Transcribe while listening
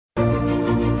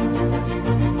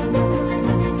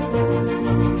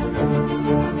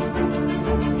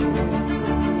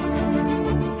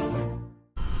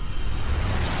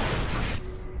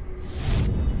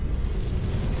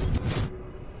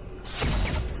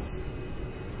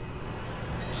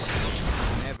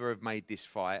have made this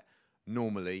fight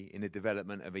normally in the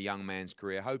development of a young man's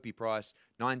career. Hopey Price,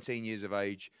 19 years of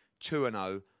age,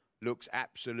 2-0, looks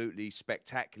absolutely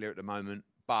spectacular at the moment,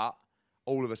 but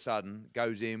all of a sudden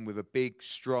goes in with a big,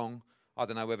 strong, I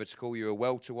don't know whether to call you a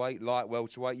welterweight, light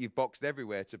welterweight. You've boxed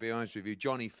everywhere, to be honest with you.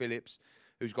 Jonny Phillips,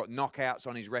 who's got knockouts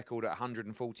on his record at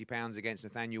 140 pounds against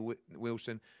Nathaniel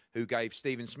Wilson, who gave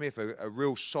Stephen Smith a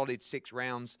real solid 6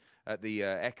 rounds at the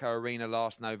Echo Arena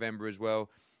last November as well.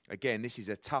 Again, this is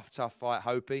a tough, tough fight,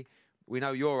 Hopey. We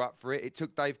know you're up for it. It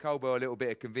took Dave Colwell a little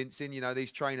bit of convincing. You know,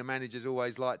 these trainer managers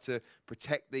always like to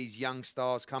protect these young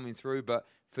stars coming through. But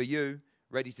for you,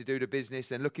 ready to do the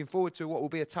business and looking forward to what will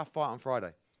be a tough fight on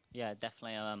Friday. Yeah,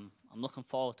 definitely. I'm looking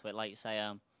forward to it. Like you say,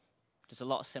 there's a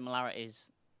lot of similarities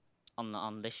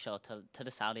on this show to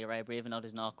the Saudi Arabia, even though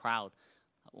there's no crowd.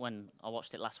 When I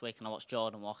watched it last week and I watched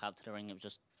Jordan walk out to the ring, it was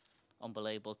just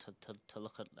unbelievable to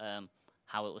look at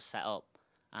how it was set up.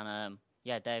 And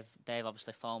yeah, Dave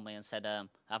obviously phoned me and said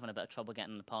having a bit of trouble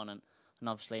getting an opponent. And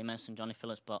obviously he mentioned Jonny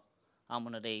Phillips, but I'm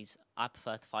one of these. I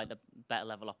prefer to fight the better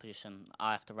level opposition.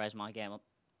 I have to raise my game up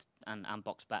and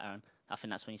box better, and I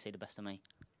think that's when you see the best of me.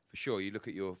 For sure, you look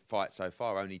at your fight so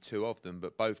far, only 2 of them,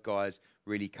 but both guys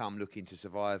really come looking to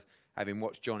survive. Having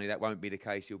watched Jonny, that won't be the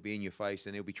case. He'll be in your face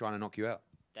and he'll be trying to knock you out.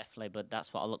 Definitely, but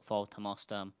that's what I look forward to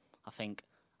most. I think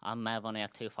I may have only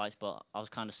had 2 fights, but I was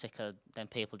kind of sick of them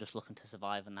people just looking to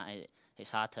survive, and that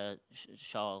it's hard to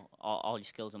show all your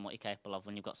skills and what you're capable of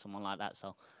when you've got someone like that.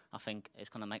 So I think it's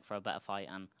going to make for a better fight,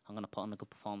 and I'm going to put on a good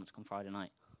performance come Friday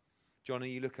night. Jonny,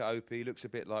 you look at Hopey, he looks a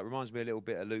bit like, reminds me a little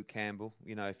bit of Luke Campbell.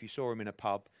 You know, if you saw him in a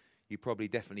pub, you probably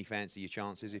definitely fancy your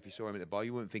chances. If you saw him at the bar,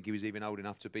 you wouldn't think he was even old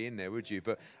enough to be in there, would you?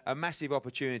 But a massive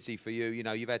opportunity for you. You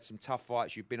know, you've had some tough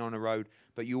fights, you've been on the road,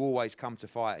 but you always come to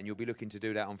fight, and you'll be looking to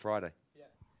do that on Friday.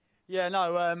 Yeah,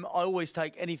 no, I always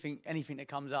take anything that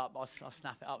comes up. I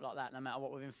snap it up like that, no matter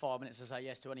what. Within 5 minutes, I say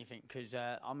yes to anything, because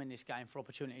I'm in this game for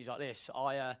opportunities like this.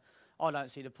 I don't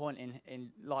see the point in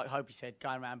like Hopey said,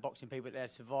 going around boxing people there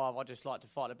to survive. I just like to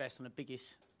fight the best on the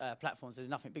biggest platforms. There's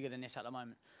nothing bigger than this at the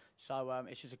moment. So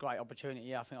it's just a great opportunity.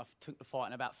 Yeah, I think I took the fight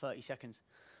in about 30 seconds.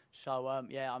 So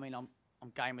yeah, I mean, I'm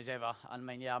game as ever. I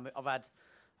mean, yeah, I've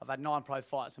had 9 pro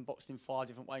fights and boxed in 5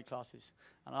 different weight classes,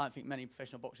 and I don't think many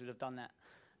professional boxers have done that.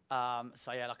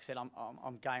 So yeah, like I said,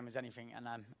 I'm game as anything, and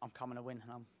I'm coming to win,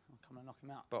 and I'm coming to knock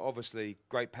him out. But obviously,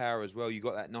 great power as well. You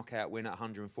got that knockout win at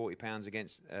 140 pounds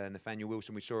against Nathaniel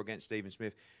Wilson. We saw against Stephen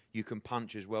Smith. You can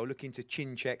punch as well. Looking to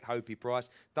chin check Hopey Price.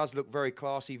 Does look very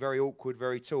classy, very awkward,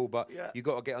 very tall. But you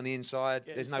got to get on the inside.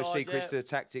 There's no secrets to the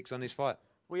tactics on this fight.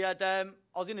 We had I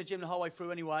was in the gym the whole way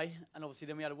through anyway, and obviously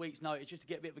then we had a week's notice just to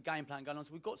get a bit of a game plan going on.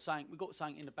 So we've got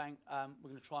something in the bank. We're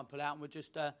going to try and pull out, and we're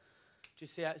just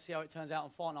see how it turns out on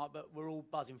fight night. But we're all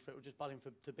buzzing for it. We're just buzzing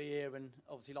to be here, and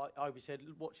obviously, like Hopey said,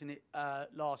 watching it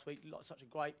last week, like such a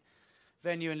great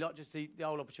venue and like just the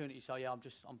whole opportunity. So yeah,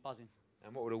 I'm buzzing.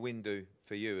 And what would a win do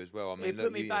for you as well? I mean,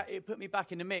 it put me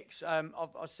back in the mix. I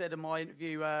said in my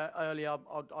interview earlier,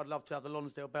 I'd love to have the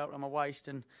Lonsdale belt around my waist,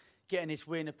 and getting this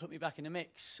win and put me back in the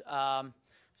mix.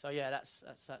 So yeah, that's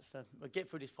we'll get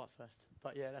through this fight first.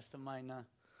 But yeah, that's the main.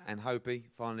 And Hopey,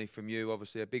 finally from you,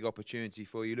 obviously a big opportunity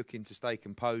for you, looking to stay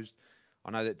composed.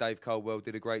 I know that Dave Colwell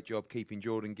did a great job keeping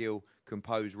Jordan Gill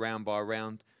composed round by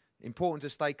round. Important to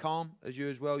stay calm as you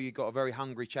as well. You've got a very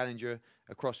hungry challenger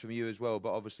across from you as well,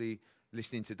 but obviously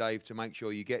listening to Dave to make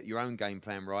sure you get your own game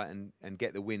plan right and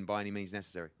get the win by any means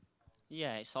necessary.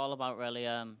 Yeah, it's all about really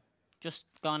just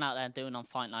going out there and doing on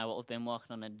fight night what we've been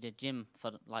working on in the gym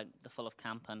for like the full of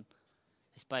camp, and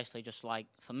it's basically just like,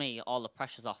 for me, all the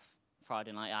pressure's off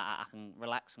Friday night. I can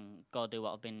relax and go do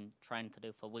what I've been trying to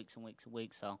do for weeks and weeks and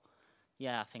weeks. So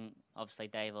yeah, I think obviously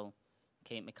Dave will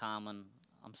keep me calm, and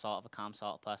I'm sort of a calm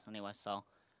sort of person anyway, so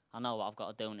I know what I've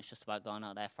got to do, and it's just about going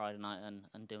out there Friday night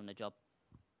and doing the job.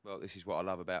 Well, this is what I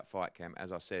love about Fight Camp.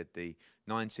 As I said, the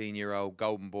 19-year-old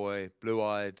golden boy,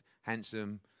 blue-eyed,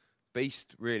 handsome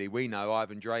beast, really. We know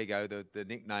Ivan Drago, the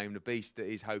nickname, the beast that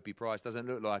is Hopey Price. Doesn't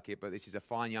look like it, but this is a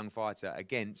fine young fighter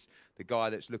against the guy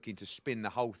that's looking to spin the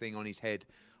whole thing on his head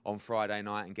on Friday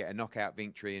night and get a knockout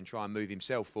victory and try and move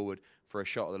himself forward for a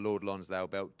shot at the Lord Lonsdale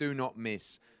belt. Do not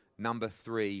miss number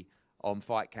 3 on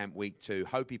Fight Camp Week 2.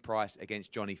 Hopey Price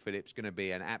against Jonny Phillips. Going to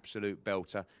be an absolute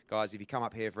belter. Guys, if you come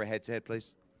up here for a head-to-head,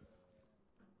 please.